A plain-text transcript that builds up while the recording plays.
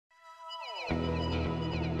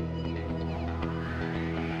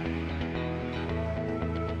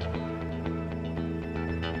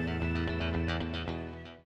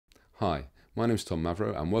Hi, my name is Tom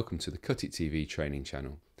Mavro and welcome to the Cut It TV training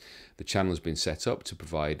channel. The channel has been set up to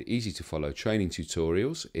provide easy to follow training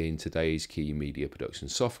tutorials in today's key media production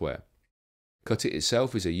software. Cut It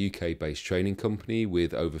itself is a UK based training company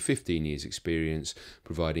with over 15 years experience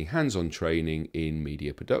providing hands-on training in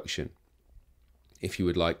media production. If you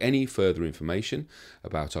would like any further information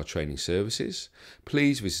about our training services,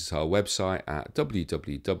 please visit our website at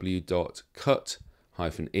www.cut-it.tv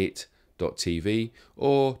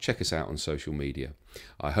or check us out on social media.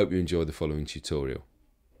 I hope you enjoy the following tutorial.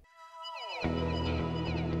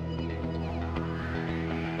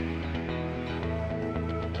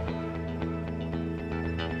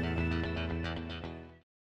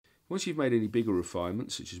 Once you've made any bigger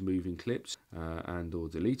refinements, such as moving clips and or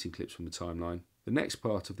deleting clips from the timeline, the next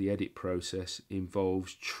part of the edit process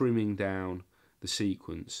involves trimming down the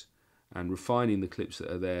sequence and refining the clips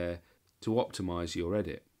that are there to optimize your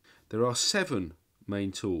edit. There are 7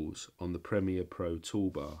 main tools on the Premiere Pro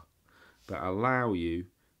toolbar that allow you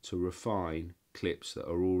to refine clips that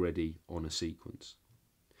are already on a sequence.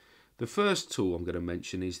 The first tool I'm going to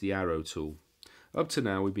mention is the arrow tool. Up to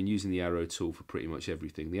now we've been using the arrow tool for pretty much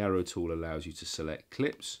everything. The arrow tool allows you to select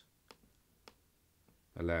clips,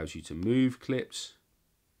 allows you to move clips,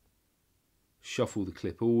 shuffle the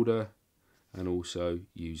clip order, and also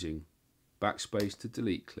using backspace to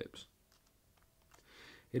delete clips.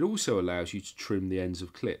 It also allows you to trim the ends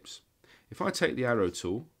of clips. If I take the arrow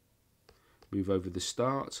tool, move over the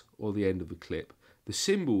start or the end of the clip, the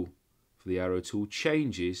symbol for the arrow tool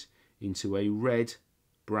changes into a red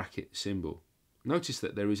bracket symbol. Notice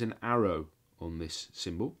that there is an arrow on this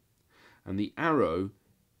symbol, and the arrow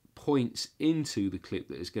points into the clip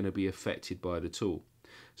that is going to be affected by the tool.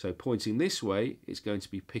 So pointing this way, it's going to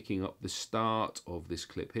be picking up the start of this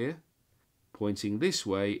clip here. Pointing this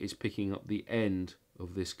way, it's picking up the end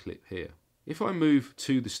of this clip here. If I move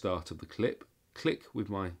to the start of the clip, click with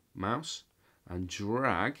my mouse and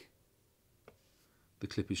drag, the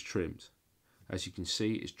clip is trimmed. As you can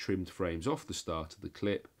see, it's trimmed frames off the start of the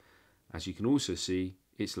clip. As you can also see,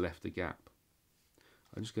 it's left a gap.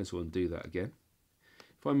 I'm just going to undo that again.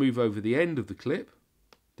 If I move over the end of the clip,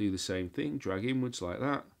 do the same thing, drag inwards like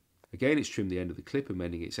that. Again, it's trimmed the end of the clip,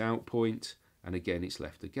 amending its out point, and again, it's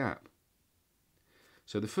left a gap.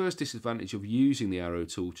 So the first disadvantage of using the arrow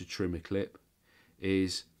tool to trim a clip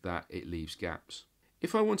is that it leaves gaps.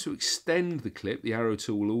 If I want to extend the clip, the arrow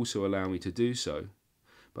tool will also allow me to do so,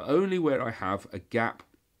 but only where I have a gap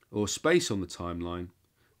or space on the timeline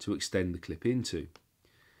to extend the clip into.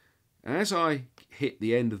 As I hit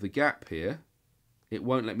the end of the gap here, it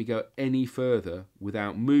won't let me go any further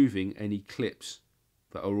without moving any clips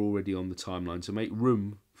that are already on the timeline to make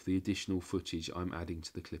room for the additional footage I'm adding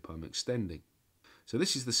to the clip I'm extending. So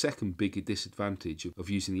this is the second bigger disadvantage of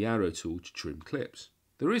using the arrow tool to trim clips.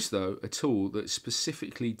 There is, though, a tool that's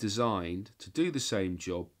specifically designed to do the same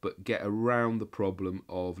job but get around the problem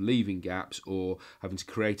of leaving gaps or having to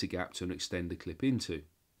create a gap to extend a clip into.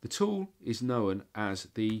 The tool is known as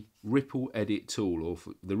the Ripple Edit tool, or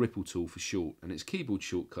the Ripple tool for short, and its keyboard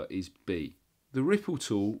shortcut is B. The Ripple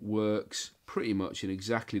tool works pretty much in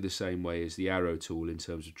exactly the same way as the arrow tool in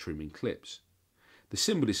terms of trimming clips. The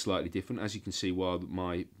symbol is slightly different. As you can see, while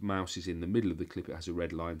my mouse is in the middle of the clip, it has a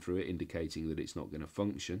red line through it indicating that it's not going to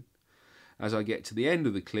function. As I get to the end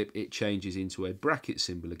of the clip, it changes into a bracket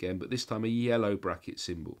symbol again, but this time a yellow bracket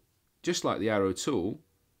symbol. Just like the arrow tool,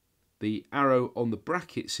 the arrow on the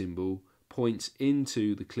bracket symbol points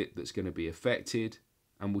into the clip that's going to be affected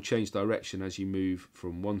and will change direction as you move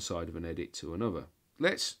from one side of an edit to another.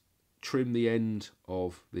 Let's trim the end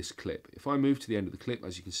of this clip. If I move to the end of the clip,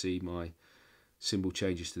 as you can see, my symbol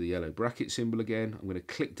changes to the yellow bracket symbol again. I'm going to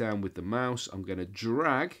click down with the mouse. I'm going to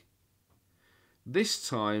drag. This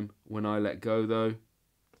time, when I let go though,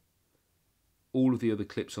 all of the other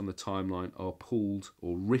clips on the timeline are pulled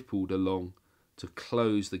or rippled along to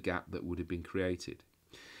close the gap that would have been created.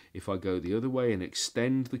 If I go the other way and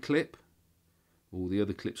extend the clip, all the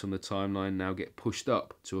other clips on the timeline now get pushed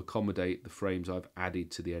up to accommodate the frames I've added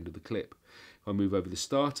to the end of the clip. If I move over the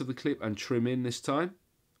start of the clip and trim in this time,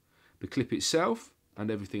 the clip itself and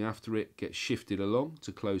everything after it gets shifted along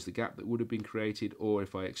to close the gap that would have been created, or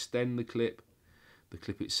if I extend the clip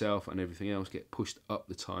itself and everything else get pushed up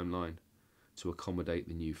the timeline to accommodate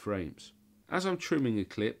the new frames. As I'm trimming a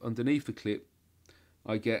clip, underneath the clip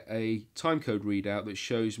I get a timecode readout that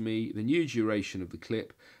shows me the new duration of the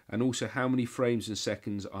clip and also how many frames and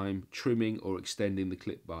seconds I'm trimming or extending the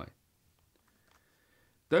clip by.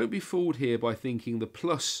 Don't be fooled here by thinking the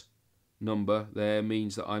plus number there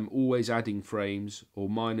means that I'm always adding frames, or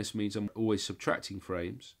minus means I'm always subtracting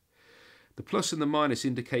frames. The plus and the minus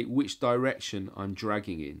indicate which direction I'm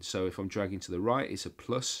dragging in. So if I'm dragging to the right, it's a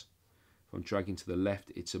plus. If I'm dragging to the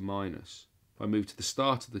left, it's a minus. If I move to the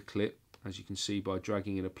start of the clip, as you can see by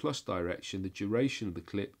dragging in a plus direction, the duration of the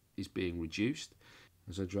clip is being reduced.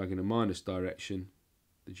 As I drag in a minus direction,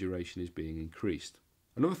 the duration is being increased.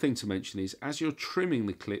 Another thing to mention is, as you're trimming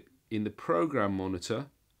the clip in the program monitor,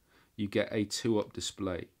 you get a 2-up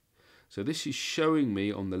display. So this is showing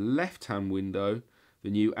me on the left-hand window the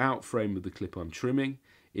new out frame of the clip I'm trimming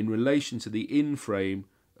in relation to the in frame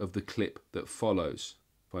of the clip that follows.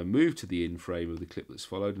 If I move to the in frame of the clip that's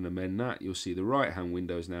followed and amend that, you'll see the right-hand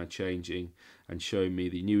window is now changing and showing me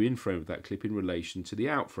the new in frame of that clip in relation to the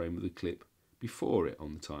out frame of the clip before it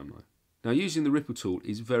on the timeline. Now, using the ripple tool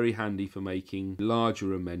is very handy for making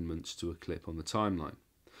larger amendments to a clip on the timeline.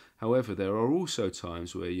 However, there are also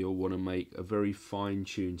times where you'll want to make a very fine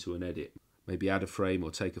tune to an edit. Maybe add a frame or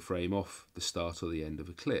take a frame off the start or the end of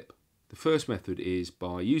a clip. The first method is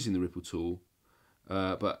by using the ripple tool,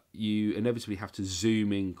 but you inevitably have to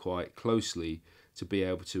zoom in quite closely to be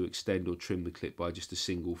able to extend or trim the clip by just a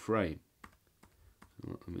single frame.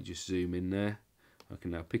 Let me just zoom in there. I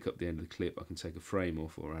can now pick up the end of the clip, I can take a frame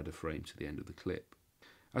off or add a frame to the end of the clip.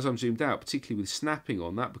 As I'm zoomed out, particularly with snapping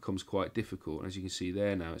on, that becomes quite difficult. As you can see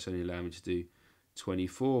there now, it's only allowing me to do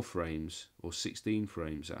 24 frames or 16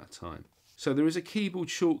 frames at a time. So there is a keyboard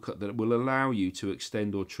shortcut that will allow you to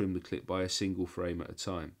extend or trim the clip by a single frame at a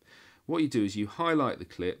time. What you do is you highlight the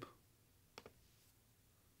clip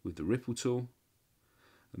with the ripple tool,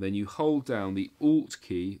 and then you hold down the Alt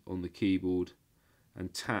key on the keyboard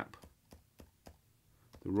and tap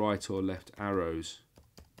the right or left arrows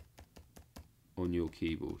on your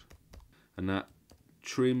keyboard, and that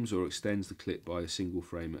trims or extends the clip by a single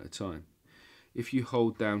frame at a time. If you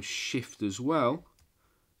hold down Shift as well,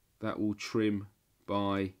 that will trim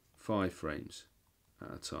by 5 frames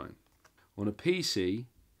at a time. On a PC,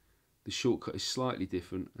 the shortcut is slightly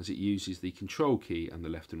different, as it uses the Control key and the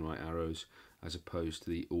left and right arrows as opposed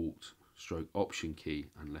to the Alt/Option key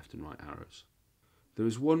and left and right arrows. There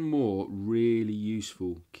is one more really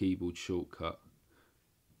useful keyboard shortcut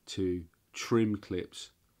to trim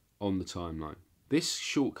clips on the timeline. This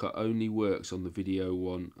shortcut only works on the Video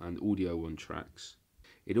 1 and Audio 1 tracks.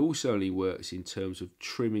 It also only works in terms of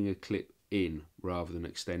trimming a clip in rather than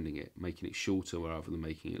extending it, making it shorter rather than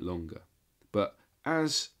making it longer. But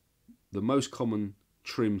as the most common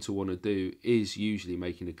trim to want to do is usually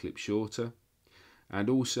making a clip shorter, and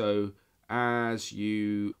also as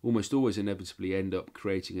you almost always inevitably end up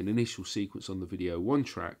creating an initial sequence on the Video 1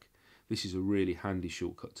 track, this is a really handy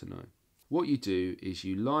shortcut to know. What you do is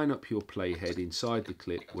you line up your playhead inside the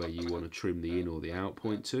clip where you want to trim the in or the out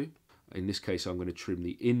point to. In this case, I'm going to trim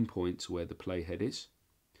the in point to where the playhead is.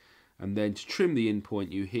 And then to trim the in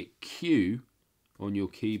point, you hit Q on your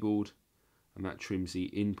keyboard, and that trims the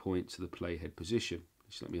in point to the playhead position.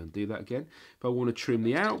 Just let me undo that again. If I want to trim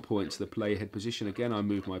the out point to the playhead position, again, I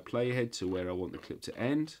move my playhead to where I want the clip to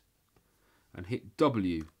end and hit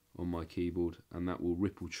W on my keyboard, and that will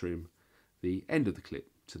ripple trim the end of the clip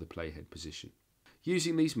to the playhead position.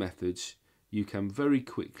 Using these methods, you can very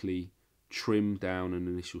quickly trim down an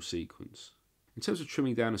initial sequence. In terms of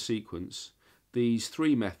trimming down a sequence, these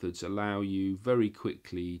 3 methods allow you very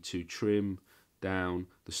quickly to trim down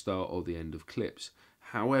the start or the end of clips.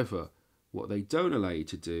 However, what they don't allow you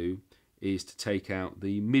to do is to take out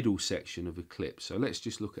the middle section of a clip. So let's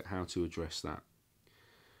just look at how to address that.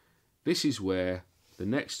 This is where the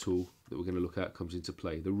next tool that we're going to look at comes into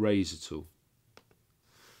play, the razor tool.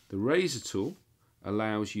 The razor tool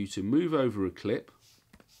allows you to move over a clip,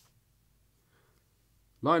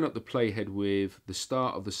 line up the playhead with the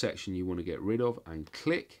start of the section you want to get rid of, and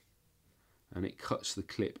click, and it cuts the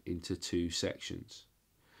clip into 2 sections.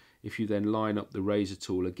 If you then line up the razor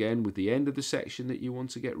tool again with the end of the section that you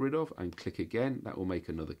want to get rid of and click again, that will make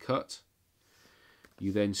another cut.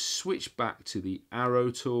 You then switch back to the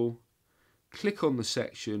arrow tool, click on the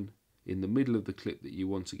section in the middle of the clip that you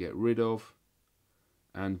want to get rid of,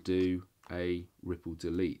 and do a ripple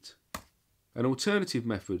delete. An alternative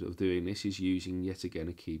method of doing this is using yet again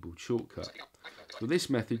a keyboard shortcut. For this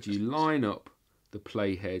method, you line up the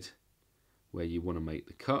playhead where you want to make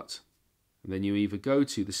the cut, and then you either go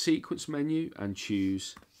to the sequence menu and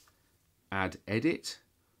choose Add Edit,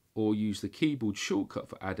 or use the keyboard shortcut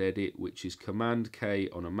for Add Edit, which is Command K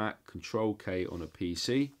on a Mac, Control K on a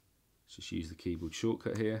PC. So just use the keyboard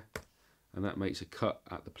shortcut here, and that makes a cut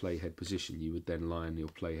at the playhead position. You would then line your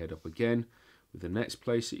playhead up again with the next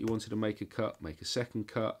place that you wanted to make a cut, make a second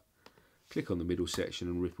cut, click on the middle section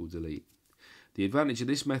and ripple delete. The advantage of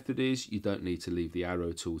this method is you don't need to leave the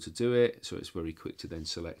arrow tool to do it, so it's very quick to then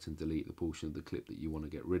select and delete the portion of the clip that you want to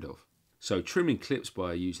get rid of. So trimming clips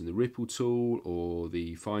by using the ripple tool or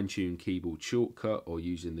the fine-tune keyboard shortcut, or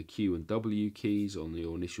using the Q and W keys on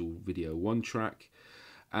your initial video 1 track,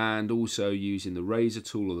 and also using the razor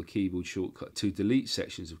tool or the keyboard shortcut to delete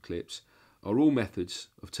sections of clips, are all methods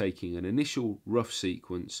of taking an initial rough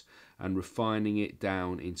sequence and refining it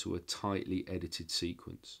down into a tightly edited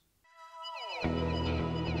sequence.